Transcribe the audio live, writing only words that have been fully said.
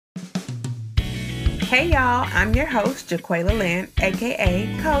Hey y'all, I'm your host, Jaquela Lynn,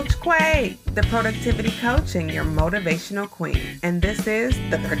 aka Coach Quay, the productivity coach and your motivational queen. And this is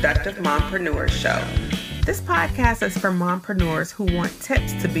the Productive Mompreneur Show. This podcast is for mompreneurs who want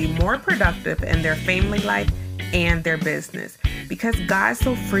tips to be more productive in their family life and their business. Because God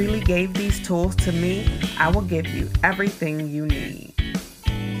so freely gave these tools to me, I will give you everything you need.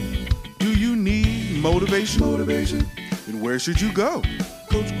 Do you need motivation? Then where should you go?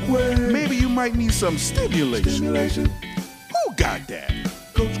 Coach Quay. Maybe you might need some stimulation. Who got that?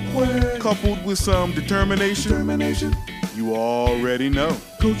 Coach Quay. Coupled with some determination. You already know.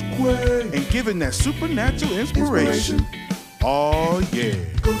 Coach Quay. And giving that supernatural inspiration. Oh yeah.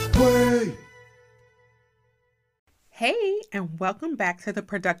 Coach Quay. Hey, and welcome back to the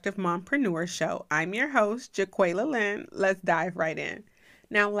Productive Mompreneur Show. I'm your host, Jaquela Lynn. Let's dive right in.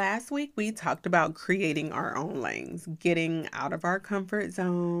 Now, last week we talked about creating our own lanes, getting out of our comfort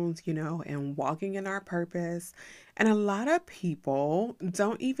zones, and walking in our purpose. And a lot of people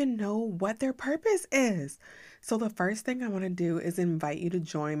don't even know what their purpose is. So the first thing I want to do is invite you to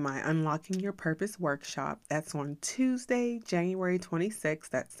join my Unlocking Your Purpose workshop. That's on Tuesday, January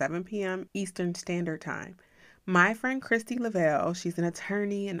 26th at 7 p.m. Eastern Standard Time. My friend Christy Lavelle, she's an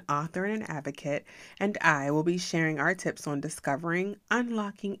attorney, an author, and an advocate, and I will be sharing our tips on discovering,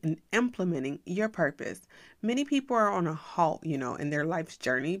 unlocking, and implementing your purpose. Many people are on a halt, in their life's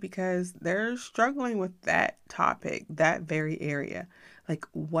journey because they're struggling with that topic, that very area. Like,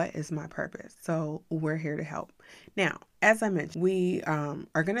 what is my purpose? So we're here to help. Now, as I mentioned, we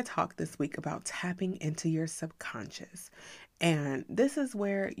are going to talk this week about tapping into your subconscious. And this is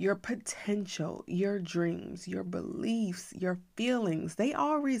where your potential, your dreams, your beliefs, your feelings, they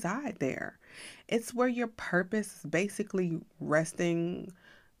all reside there. It's where your purpose is basically resting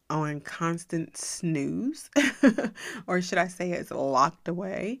on constant snooze, or should I say it's locked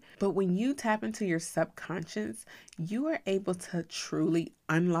away. But when you tap into your subconscious, you are able to truly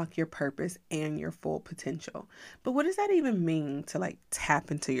unlock your purpose and your full potential. But what does that even mean to tap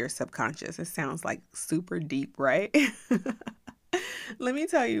into your subconscious? It sounds like super deep, right? Let me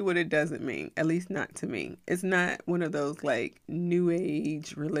tell you what it doesn't mean, at least not to me. It's not one of those new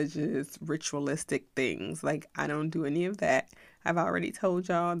age, religious, ritualistic things. I don't do any of that. I've already told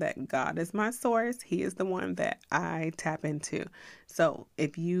y'all that God is my source. He is the one that I tap into. So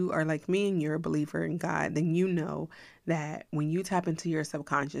if you are like me and you're a believer in God, then you know that when you tap into your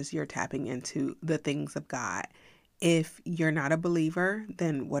subconscious, you're tapping into the things of God. If you're not a believer,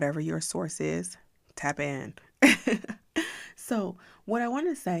 then whatever your source is, tap in. So what I want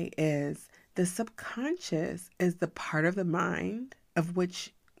to say is the subconscious is the part of the mind of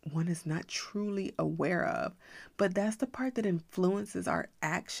which one is not truly aware of, but that's the part that influences our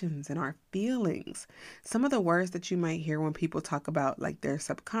actions and our feelings. Some of the words that you might hear when people talk about their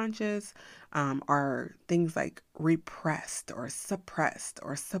subconscious are things like repressed or suppressed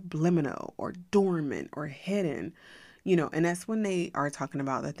or subliminal or dormant or hidden. And that's when they are talking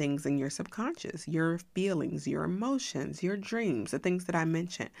about the things in your subconscious, your feelings, your emotions, your dreams, the things that I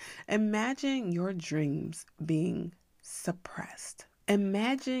mentioned. Imagine your dreams being suppressed.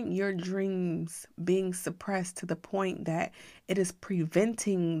 Imagine your dreams being suppressed to the point that it is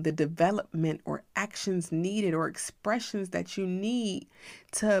preventing the development or actions needed or expressions that you need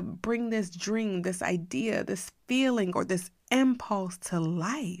to bring this dream, this idea, this feeling, or this impulse to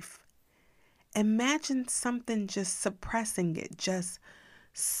life. Imagine something just suppressing it, just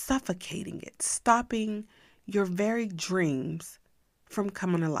suffocating it, stopping your very dreams from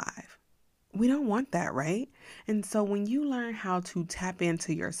coming alive. We don't want that, right? And so when you learn how to tap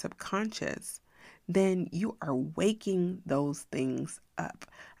into your subconscious, then you are waking those things up.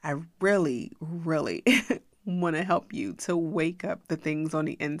 I really, really want to help you to wake up the things on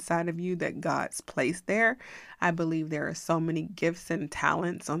the inside of you that God's placed there. I believe there are so many gifts and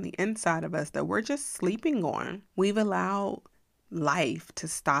talents on the inside of us that we're just sleeping on. We've allowed life to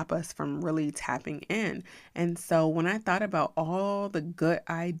stop us from really tapping in. And so when I thought about all the good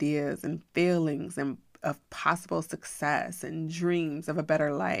ideas and feelings and of possible success and dreams of a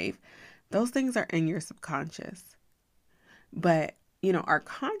better life, those things are in your subconscious. But, our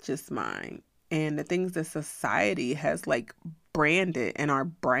conscious mind and the things that society has branded in our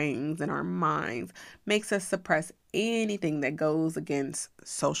brains and our minds makes us suppress anything that goes against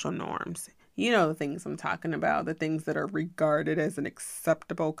social norms. You know the things I'm talking about, the things that are regarded as an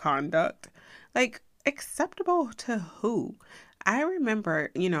acceptable conduct. Acceptable to who? I remember,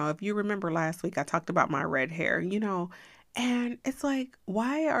 if you remember last week, I talked about my red hair, and it's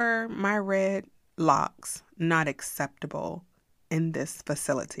why are my red locks not acceptable in this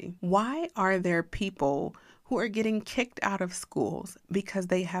facility? Why are there people who are getting kicked out of schools because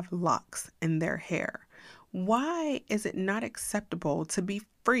they have locks in their hair. Why is it not acceptable to be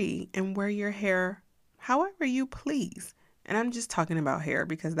free and wear your hair however you please? And I'm just talking about hair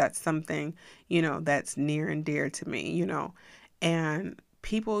because that's something, that's near and dear to me, and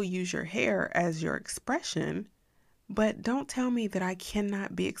people use your hair as your expression. But don't tell me that I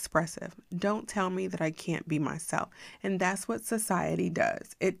cannot be expressive. Don't tell me that I can't be myself. And that's what society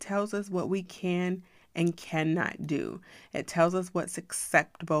does. It tells us what we can and cannot do. It tells us what's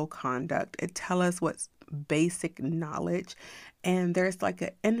acceptable conduct. It tells us what's basic knowledge. And there's like an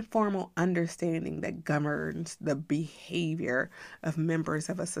informal understanding that governs the behavior of members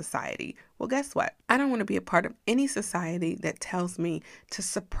of a society. Well, guess what? I don't want to be a part of any society that tells me to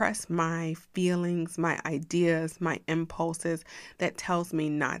suppress my feelings, my ideas, my impulses, that tells me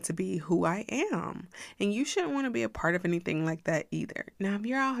not to be who I am. And you shouldn't want to be a part of anything like that either. Now, if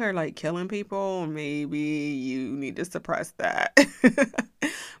you're out here like killing people, maybe you need to suppress that.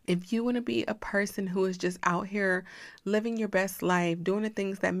 If you want to be a person who is just out here living your best life, doing the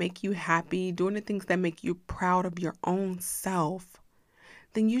things that make you happy, doing the things that make you proud of your own self,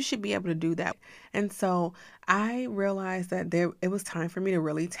 then you should be able to do that. And so I realized that it was time for me to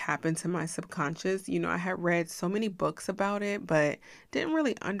really tap into my subconscious. I had read so many books about it, but didn't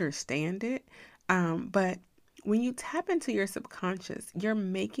really understand it. But when you tap into your subconscious, you're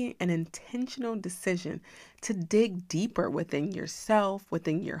making an intentional decision to dig deeper within yourself,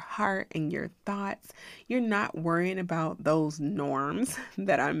 within your heart and your thoughts. You're not worrying about those norms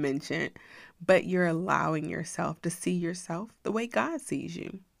that I mentioned, but you're allowing yourself to see yourself the way God sees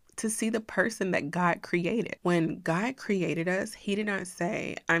you, to see the person that God created. When God created us, He did not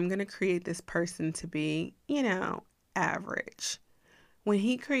say, I'm going to create this person to be, average. When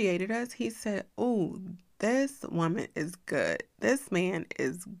He created us, He said, oh, this woman is good. This man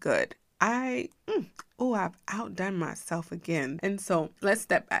is good. I've outdone myself again. And so let's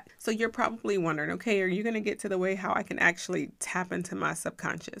step back. So you're probably wondering, okay, are you going to get to the way how I can actually tap into my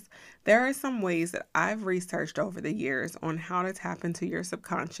subconscious? There are some ways that I've researched over the years on how to tap into your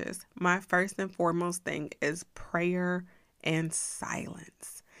subconscious. My first and foremost thing is prayer and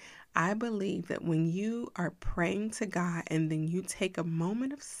silence. I believe that when you are praying to God and then you take a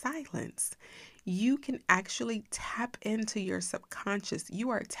moment of silence, you can actually tap into your subconscious.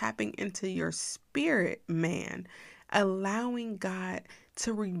 You are tapping into your spirit, man, allowing God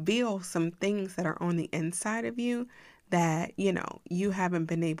to reveal some things that are on the inside of you that, you haven't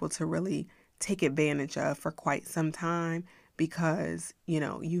been able to really take advantage of for quite some time because,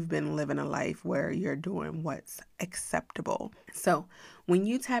 you've been living a life where you're doing what's acceptable. So when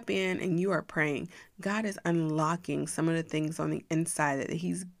you tap in and you are praying, God is unlocking some of the things on the inside that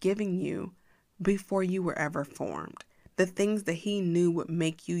He's giving you before you were ever formed. The things that He knew would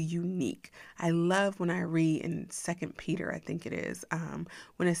make you unique. I love when I read in 2 Peter, I think it is,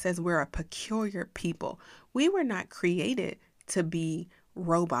 when it says we're a peculiar people. We were not created to be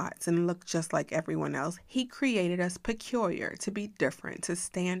robots and look just like everyone else. He created us peculiar, to be different, to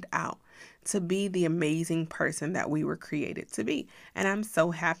stand out, to be the amazing person that we were created to be. And I'm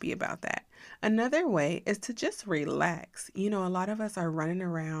so happy about that. Another way is to just relax. A lot of us are running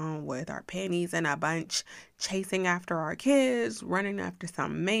around with our panties in a bunch, chasing after our kids, running after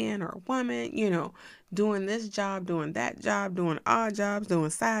some man or woman, doing this job, doing that job, doing odd jobs,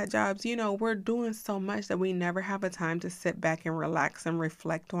 doing side jobs. We're doing so much that we never have a time to sit back and relax and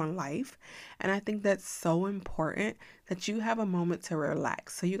reflect on life. And I think that's so important that you have a moment to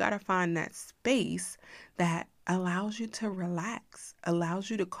relax. So you got to find that space that allows you to relax, allows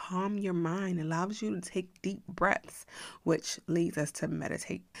you to calm your mind, allows you to take deep breaths, which leads us to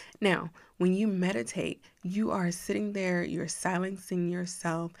meditate. Now, when you meditate, you are sitting there, you're silencing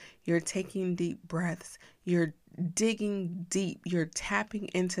yourself, you're taking deep breaths, you're digging deep, you're tapping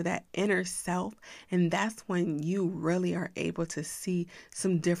into that inner self, and that's when you really are able to see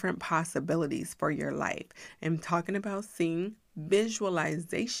some different possibilities for your life. I'm talking about seeing.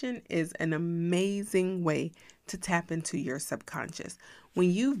 Visualization is an amazing way to tap into your subconscious.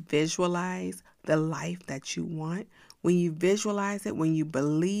 When you visualize the life that you want, when you visualize it, when you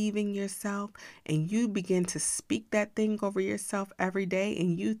believe in yourself and you begin to speak that thing over yourself every day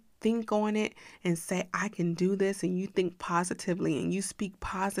and you think on it and say, I can do this, and you think positively and you speak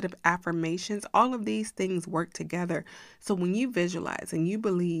positive affirmations, all of these things work together. So when you visualize and you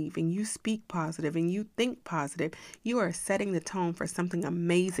believe and you speak positive and you think positive, you are setting the tone for something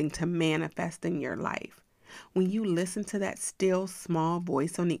amazing to manifest in your life. When you listen to that still small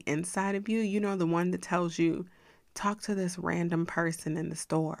voice on the inside of you, the one that tells you Talk to this random person in the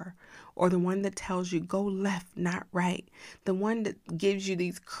store, or the one that tells you go left, not right. The one that gives you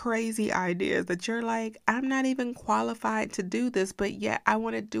these crazy ideas that you're like, I'm not even qualified to do this, but yet I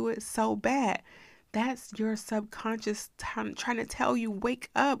want to do it so bad. That's your subconscious trying to tell you, wake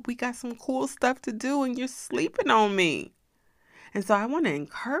up. We got some cool stuff to do and you're sleeping on me. And so I want to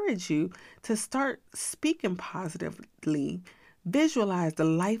encourage you to start speaking positively. Visualize the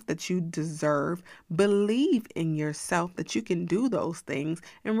life that you deserve. Believe in yourself that you can do those things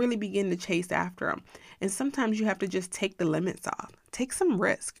and really begin to chase after them. And sometimes you have to just take the limits off. Take some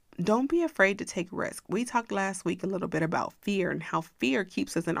risk. Don't be afraid to take risk. We talked last week a little bit about fear and how fear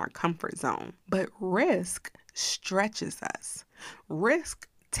keeps us in our comfort zone. But risk stretches us. Risk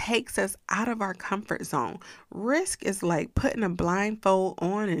takes us out of our comfort zone. Risk is like putting a blindfold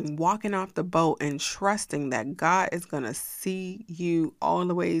on and walking off the boat and trusting that God is going to see you all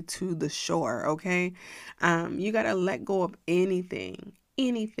the way to the shore, okay? You got to let go of anything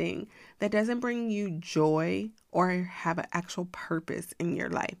that doesn't bring you joy or have an actual purpose in your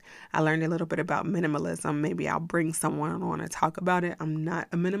life. I learned a little bit about minimalism. Maybe I'll bring someone on to talk about it. I'm not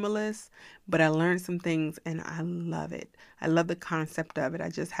a minimalist, but I learned some things and I love it. I love the concept of it. I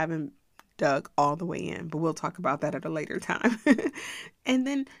just haven't dug all the way in, but we'll talk about that at a later time. And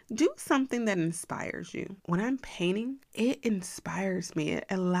then do something that inspires you. When I'm painting, it inspires me. It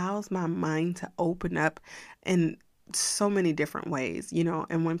allows my mind to open up and so many different ways,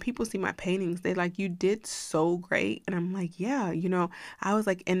 and when people see my paintings, they like, you did so great. And I'm like, yeah, I was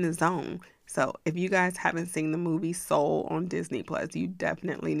like in the zone. So if you guys haven't seen the movie Soul on Disney Plus, you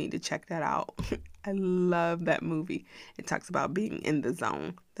definitely need to check that out. I love that movie. It talks about being in the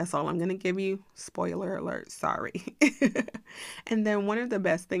zone. That's all I'm going to give you. Spoiler alert. Sorry. And then one of the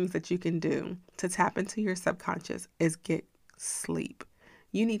best things that you can do to tap into your subconscious is get sleep.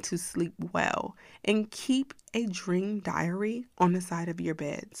 You need to sleep well and keep a dream diary on the side of your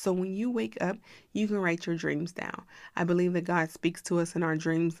bed. So when you wake up, you can write your dreams down. I believe that God speaks to us in our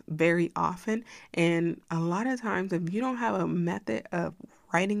dreams very often. And a lot of times, if you don't have a method of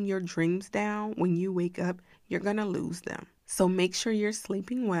writing your dreams down when you wake up, you're going to lose them. So make sure you're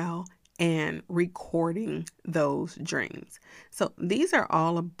sleeping well and recording those dreams. So these are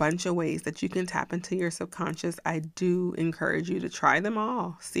all a bunch of ways that you can tap into your subconscious. I do encourage you to try them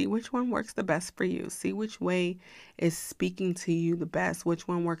all. See which one works the best for you. See which way is speaking to you the best, which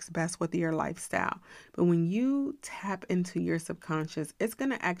one works best with your lifestyle. But when you tap into your subconscious, it's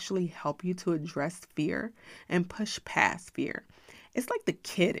going to actually help you to address fear and push past fear. It's like the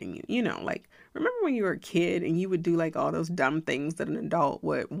kid in you, like, remember when you were a kid and you would do like all those dumb things that an adult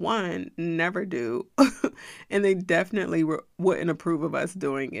would, one, never do, and they definitely wouldn't approve of us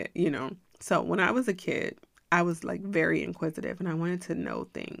doing it, So when I was a kid, I was like very inquisitive and I wanted to know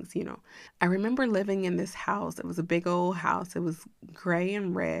things, I remember living in this house. It was a big old house. It was gray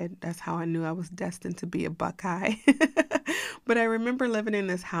and red. That's how I knew I was destined to be a Buckeye. But I remember living in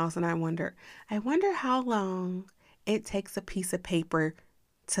this house and I wonder how long it takes a piece of paper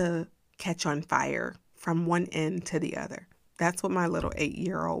to catch on fire from one end to the other. That's what my little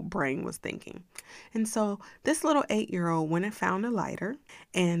 8-year-old brain was thinking. And so this little 8-year-old went and found a lighter,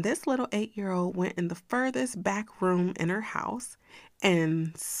 and this little 8-year-old went in the furthest back room in her house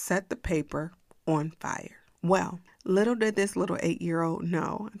and set the paper on fire. Well, little did this little 8-year-old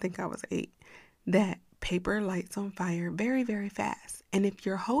know, I think I was 8, that paper lights on fire very, very fast. And if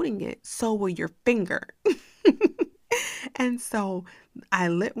you're holding it, so will your finger. And so I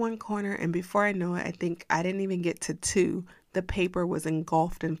lit one corner, and before I know it, I think I didn't even get to 2. The paper was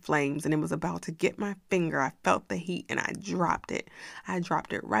engulfed in flames and it was about to get my finger. I felt the heat and I dropped it. I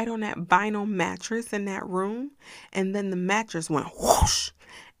dropped it right on that vinyl mattress in that room. And then the mattress went whoosh.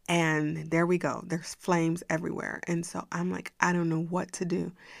 And there we go. There's flames everywhere. And so I'm like, I don't know what to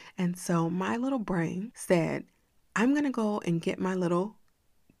do. And so my little brain said, I'm going to go and get my little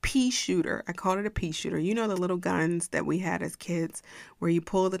pea shooter. I called it a pea shooter. You know the little guns that we had as kids where you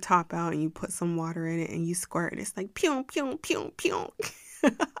pull the top out and you put some water in it and you squirt and it's like pew, pew, pew, pew.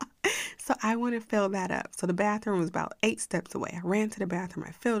 So I went and filled that up. So the bathroom was about 8 steps away. I ran to the bathroom.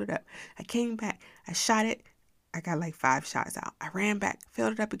 I filled it up. I came back. I shot it. I got like 5 shots out. I ran back,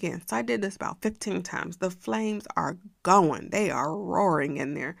 filled it up again. So I did this about 15 times. The flames are going. They are roaring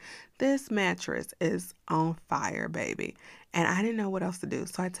in there. This mattress is on fire, baby. And I didn't know what else to do.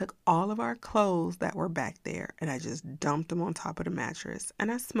 So I took all of our clothes that were back there and I just dumped them on top of the mattress and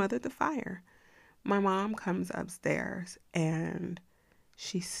I smothered the fire. My mom comes upstairs and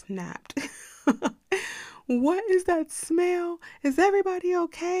she snapped. What is that smell? Is everybody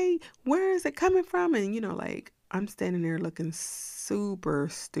okay? Where is it coming from? And I'm standing there looking super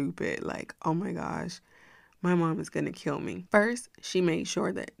stupid. Like, oh my gosh, my mom is going to kill me. First, she made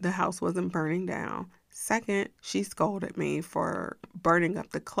sure that the house wasn't burning down. Second, she scolded me for burning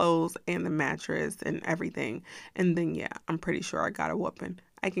up the clothes and the mattress and everything. And then, yeah, I'm pretty sure I got a whooping.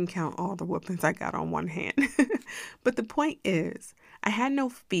 I can count all the whoopings I got on one hand. But the point is, I had no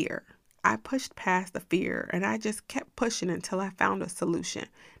fear. I pushed past the fear and I just kept pushing until I found a solution.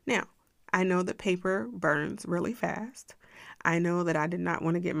 Now, I know that paper burns really fast. I know that I did not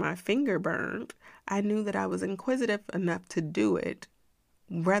want to get my finger burned. I knew that I was inquisitive enough to do it,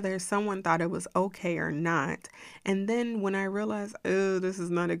 whether someone thought it was okay or not. And then when I realized, oh, this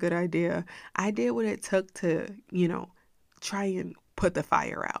is not a good idea, I did what it took to, try and put the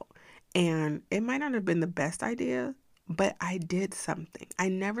fire out. And it might not have been the best idea, but I did something. I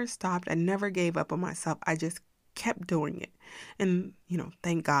never stopped. I never gave up on myself. I just kept doing it. And,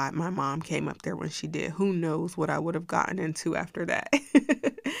 thank God my mom came up there when she did. Who knows what I would have gotten into after that.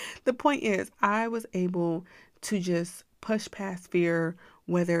 The point is, I was able to just push past fear,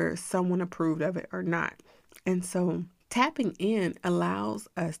 whether someone approved of it or not. And so tapping in allows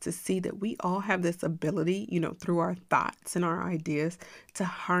us to see that we all have this ability, through our thoughts and our ideas to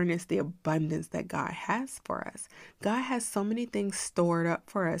harness the abundance that God has for us. God has so many things stored up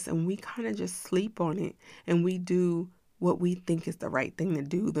for us, and we kind of just sleep on it, and we do what we think is the right thing to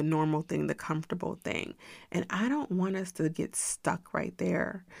do, the normal thing, the comfortable thing. And I don't want us to get stuck right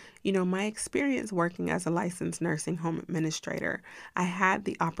there. My experience working as a licensed nursing home administrator, I had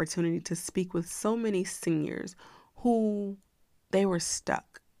the opportunity to speak with so many seniors who they were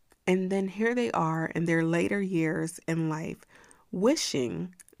stuck. And then here they are in their later years in life,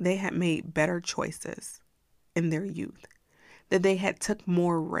 wishing they had made better choices in their youth, that they had took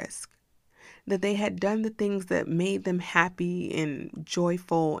more risk, that they had done the things that made them happy and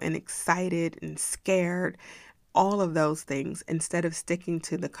joyful and excited and scared, all of those things, instead of sticking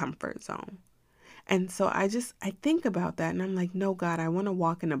to the comfort zone. And so I think about that and I'm like, no, God, I want to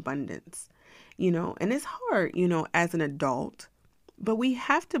walk in abundance, and it's hard, as an adult, but we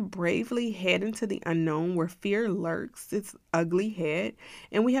have to bravely head into the unknown where fear lurks its ugly head.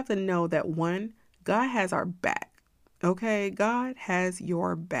 And we have to know that one, God has our back. Okay, God has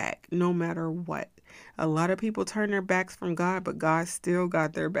your back no matter what. A lot of people turn their backs from God, but God still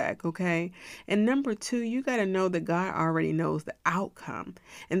got their back, okay? And number two, you got to know that God already knows the outcome.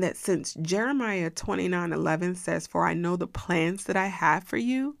 And that since Jeremiah 29:11 says, "For I know the plans that I have for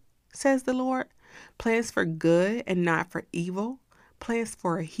you," says the Lord, plans for good and not for evil, plans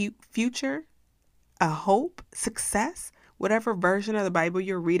for a future, a hope, success, whatever version of the Bible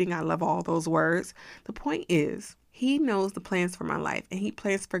you're reading. I love all those words. The point is, He knows the plans for my life, and He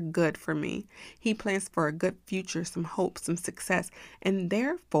plans for good for me. He plans for a good future, some hope, some success. And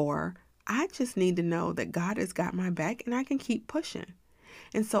therefore, I just need to know that God has got my back and I can keep pushing.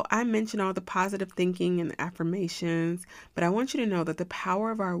 And so I mentioned all the positive thinking and the affirmations, but I want you to know that the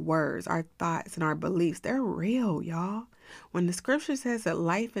power of our words, our thoughts, and our beliefs, they're real, y'all. When the scripture says that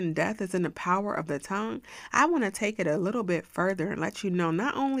life and death is in the power of the tongue, I want to take it a little bit further and let you know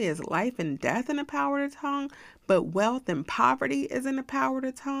not only is life and death in the power of the tongue, but wealth and poverty is in the power of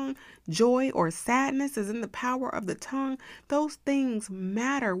the tongue. Joy or sadness is in the power of the tongue. Those things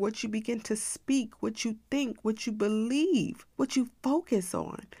matter. What you begin to speak, what you think, what you believe, what you focus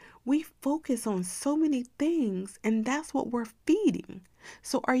on. We focus on so many things, and that's what we're feeding.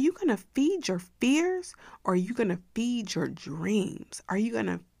 So are you going to feed your fears, or are you going to feed your dreams? Are you going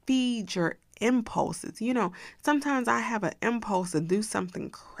to feed your impulses? Sometimes I have an impulse to do something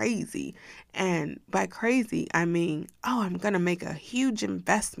crazy. And by crazy, I mean, oh, I'm going to make a huge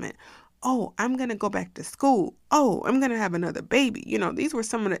investment. Oh, I'm going to go back to school. Oh, I'm going to have another baby. These were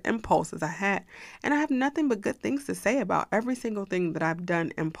some of the impulses I had. And I have nothing but good things to say about every single thing that I've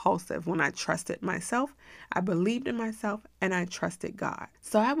done impulsive when I trusted myself, I believed in myself, and I trusted God.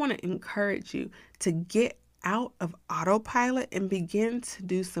 So I want to encourage you to get out of autopilot and begin to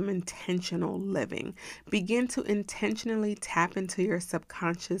do some intentional living. Begin to intentionally tap into your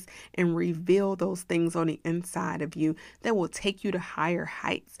subconscious and reveal those things on the inside of you that will take you to higher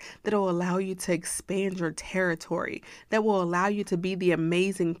heights, that will allow you to expand your territory, that will allow you to be the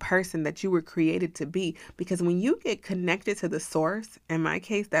amazing person that you were created to be. Because when you get connected to the source, in my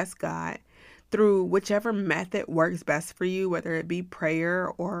case, that's God, through whichever method works best for you, whether it be prayer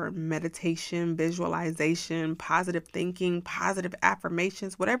or meditation, visualization, positive thinking, positive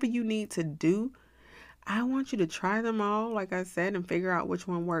affirmations, whatever you need to do, I want you to try them all, like I said, and figure out which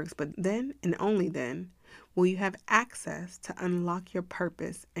one works. But then, and only then, will you have access to unlock your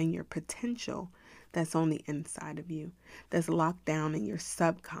purpose and your potential that's on the inside of you, that's locked down in your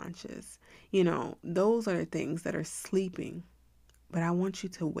subconscious. Those are the things that are sleeping. But I want you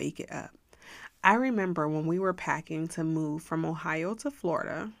to wake it up. I remember when we were packing to move from Ohio to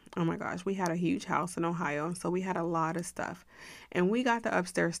Florida. Oh my gosh, we had a huge house in Ohio, and so we had a lot of stuff. And we got the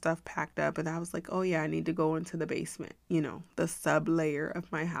upstairs stuff packed up, and I was like, oh yeah, I need to go into the basement, the sub layer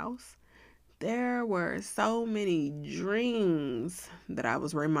of my house. There were so many dreams that I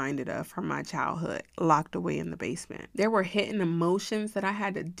was reminded of from my childhood locked away in the basement. There were hidden emotions that I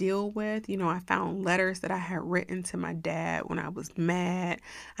had to deal with. I found letters that I had written to my dad when I was mad.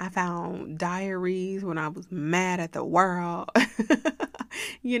 I found diaries when I was mad at the world.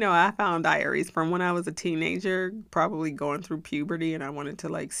 I found diaries from when I was a teenager, probably going through puberty, and I wanted to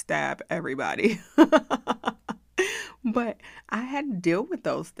like stab everybody. But I had to deal with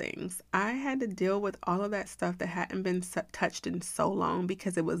those things. I had to deal with all of that stuff that hadn't been touched in so long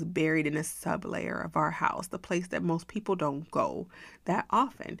because it was buried in a sublayer of our house, the place that most people don't go that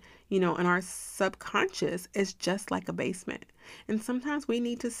often. And our subconscious is just like a basement. And sometimes we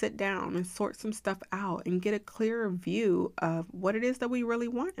need to sit down and sort some stuff out and get a clearer view of what it is that we really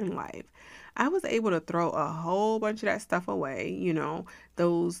want in life. I was able to throw a whole bunch of that stuff away,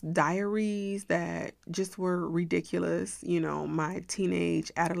 those diaries that just were ridiculous, my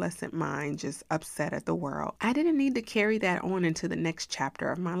teenage adolescent mind just upset at the world. I didn't need to carry that on into the next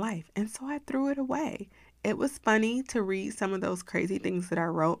chapter of my life. And so I threw it away. It was funny to read some of those crazy things that I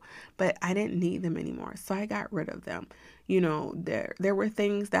wrote, but I didn't need them anymore. So I got rid of them. There were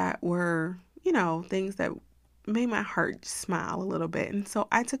things that were, things that made my heart smile a little bit. And so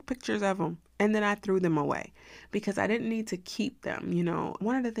I took pictures of them and then I threw them away because I didn't need to keep them.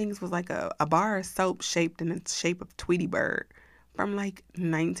 One of the things was like a bar of soap shaped in the shape of Tweety Bird from like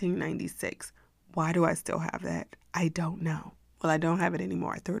 1996. Why do I still have that? I don't know. Well, I don't have it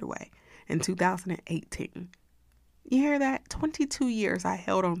anymore. I threw it away in 2018. You hear that? 22 years I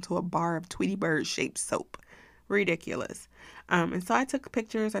held on to a bar of Tweety Bird shaped soap. Ridiculous. And so I took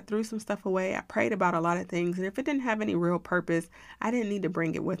pictures. I threw some stuff away. I prayed about a lot of things. And if it didn't have any real purpose, I didn't need to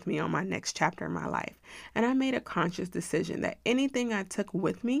bring it with me on my next chapter in my life. And I made a conscious decision that anything I took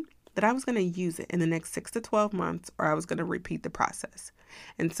with me, that I was going to use it in the next 6 to 12 months, or I was going to repeat the process.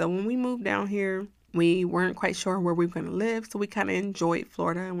 And so when we moved down here, we weren't quite sure where we were going to live, so we kind of enjoyed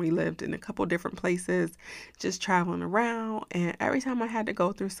Florida, and we lived in a couple different places, just traveling around. And every time I had to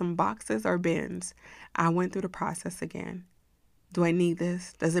go through some boxes or bins, I went through the process again. Do I need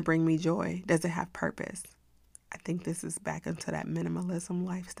this? Does it bring me joy? Does it have purpose? I think this is back into that minimalism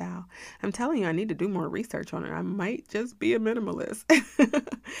lifestyle. I'm telling you, I need to do more research on it. I might just be a minimalist.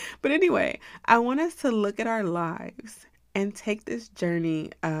 But anyway, I want us to look at our lives and take this journey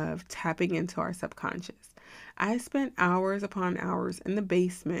of tapping into our subconscious. I spent hours upon hours in the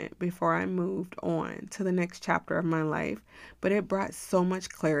basement before I moved on to the next chapter of my life, but it brought so much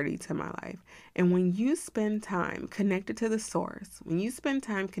clarity to my life. And when you spend time connected to the source, when you spend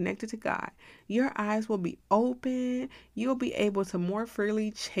time connected to God, your eyes will be open. You'll be able to more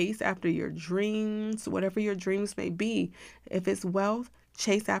freely chase after your dreams, whatever your dreams may be. If it's wealth,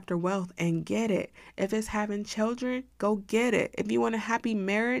 chase after wealth and get it. If it's having children, go get it. If you want a happy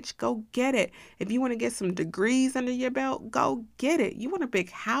marriage, go get it. If you want to get some degrees under your belt, go get it. You want a big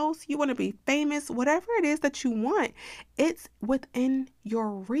house, you want to be famous, whatever it is that you want, it's within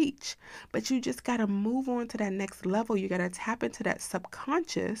your reach. But you just got to move on to that next level. You got to tap into that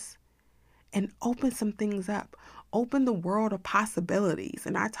subconscious and open some things up. Open the world of possibilities.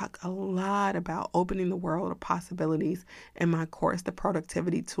 And I talk a lot about opening the world of possibilities in my course, The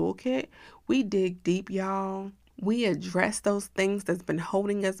Productivity Toolkit. We dig deep, y'all. We address those things that's been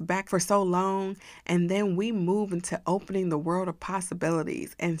holding us back for so long, and then we move into opening the world of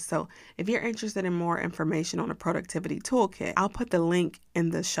possibilities. And so if you're interested in more information on the Productivity Toolkit, I'll put the link in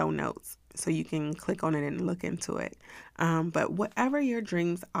the show notes so you can click on it and look into it. But whatever your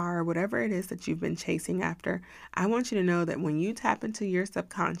dreams are, whatever it is that you've been chasing after, I want you to know that when you tap into your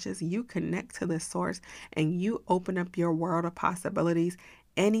subconscious, you connect to the source and you open up your world of possibilities,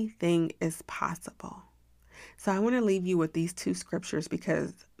 anything is possible. So I want to leave you with these two scriptures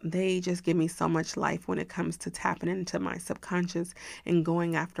because they just give me so much life when it comes to tapping into my subconscious and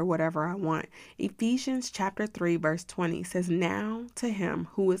going after whatever I want. Ephesians chapter 3 verse 20 says, "Now to him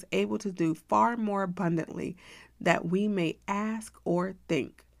who is able to do far more abundantly that we may ask or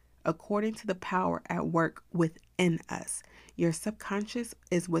think, according to the power at work within us." Your subconscious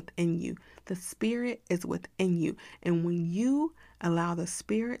is within you. The spirit is within you. And when you allow the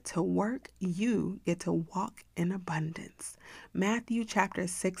spirit to work, you get to walk in abundance. Matthew chapter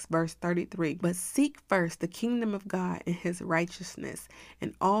 6 verse 33. "But seek first the kingdom of God and his righteousness,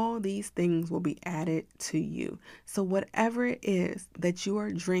 and all these things will be added to you." So whatever it is that you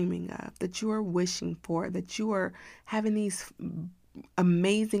are dreaming of, that you are wishing for, that you are having these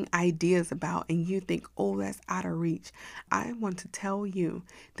amazing ideas about and you think, oh, that's out of reach, I want to tell you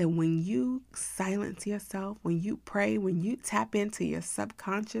that when you silence yourself, when you pray, when you tap into your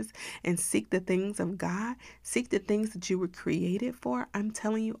subconscious and seek the things of God, seek the things that you were created for, I'm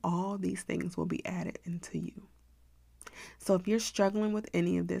telling you, all these things will be added into you. So if you're struggling with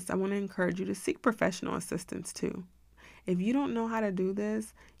any of this, I want to encourage you to seek professional assistance too. If you don't know how to do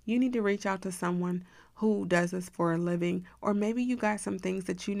this, you need to reach out to someone who does this for a living, or maybe you got some things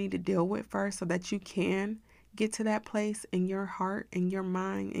that you need to deal with first so that you can get to that place in your heart, in your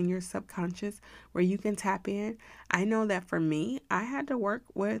mind, in your subconscious where you can tap in. I know that for me, I had to work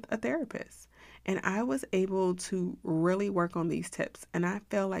with a therapist and I was able to really work on these tips, and I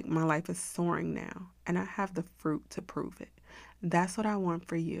feel like my life is soaring now and I have the fruit to prove it. That's what I want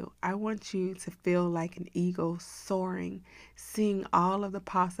for you. I want you to feel like an eagle soaring, seeing all of the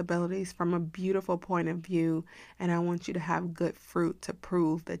possibilities from a beautiful point of view. And I want you to have good fruit to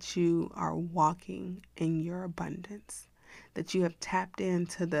prove that you are walking in your abundance, that you have tapped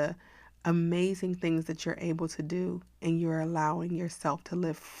into the amazing things that you're able to do, and you're allowing yourself to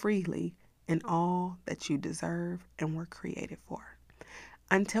live freely in all that you deserve and were created for.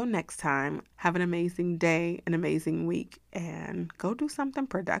 Until next time, have an amazing day, an amazing week, and go do something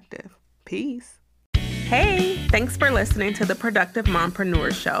productive. Peace. Hey, thanks for listening to the Productive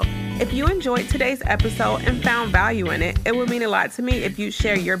Mompreneur Show. If you enjoyed today's episode and found value in it, it would mean a lot to me if you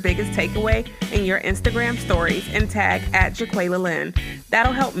share your biggest takeaway in your Instagram stories and tag @JaquelaLynn.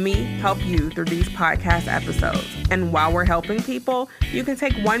 That'll help me help you through these podcast episodes. And while we're helping people, you can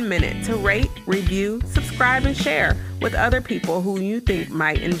take 1 minute to rate, review, subscribe, and share with other people who you think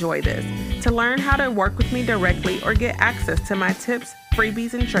might enjoy this. To learn how to work with me directly or get access to my tips,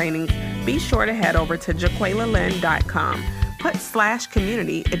 freebies, and trainings, be sure to head over to JaquelaLynn.com. Put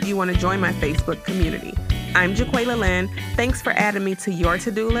 /community if you want to join my Facebook community. I'm Jaquela Lynn. Thanks for adding me to your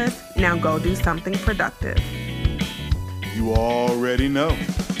to-do list. Now go do something productive. You already know.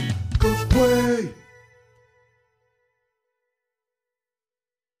 Coach Quay.